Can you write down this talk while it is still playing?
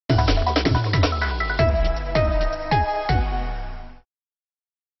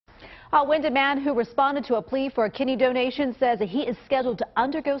A wounded man who responded to a plea for a kidney donation says that he is scheduled to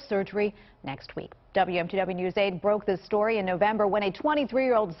undergo surgery next week. WMTW News 8 broke this story in November when a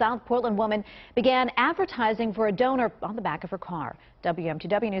 23-year-old South Portland woman began advertising for a donor on the back of her car.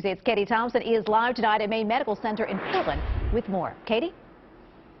 WMTW News 8's Katie Thompson is live tonight at Maine Medical Center in Portland with more. Katie?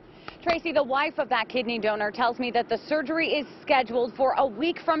 Tracy, the wife of that kidney donor, tells me that the surgery is scheduled for a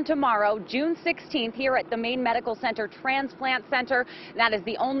week from tomorrow, June 16th, here at the Maine Medical Center Transplant Center. That is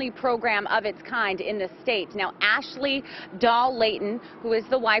the only program of its kind in the state. Now, Ashley Dahl-Layton, who is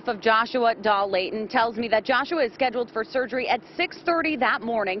the wife of Joshua Dahl-Layton, tells me that Joshua is scheduled for surgery at 6:30 that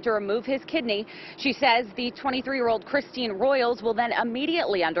morning to remove his kidney. She says the 23-year-old Christine Royals will then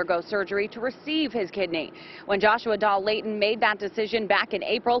immediately undergo surgery to receive his kidney. When Joshua Dahl-Layton made that decision back in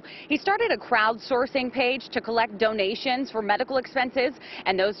April, he started a crowdsourcing page to collect donations for medical expenses,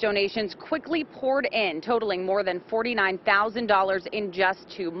 and those donations quickly poured in, totaling more than $49,000 in just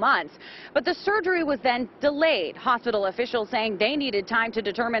 2 months. But the surgery was then delayed, hospital officials saying they needed time to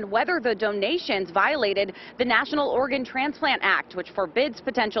determine whether the donations violated the National Organ Transplant Act, which forbids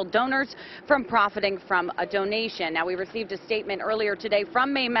potential donors from profiting from a donation. Now, we received a statement earlier today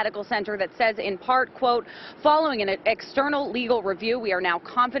from Maine Medical Center that says, in part, quote, following an external legal review, we are now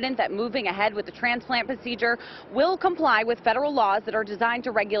confident that moving ahead with the transplant procedure will comply with federal laws that are designed to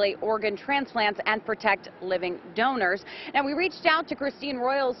regulate organ transplants and protect living donors. Now, we reached out to Christine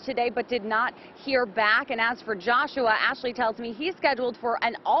Royals today but did not hear back. And as for Joshua, Ashley tells me he's scheduled for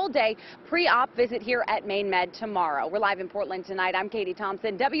an all-day pre-op visit here at Maine Med tomorrow. We're live in Portland tonight. I'm Katie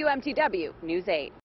Thompson, WMTW News 8.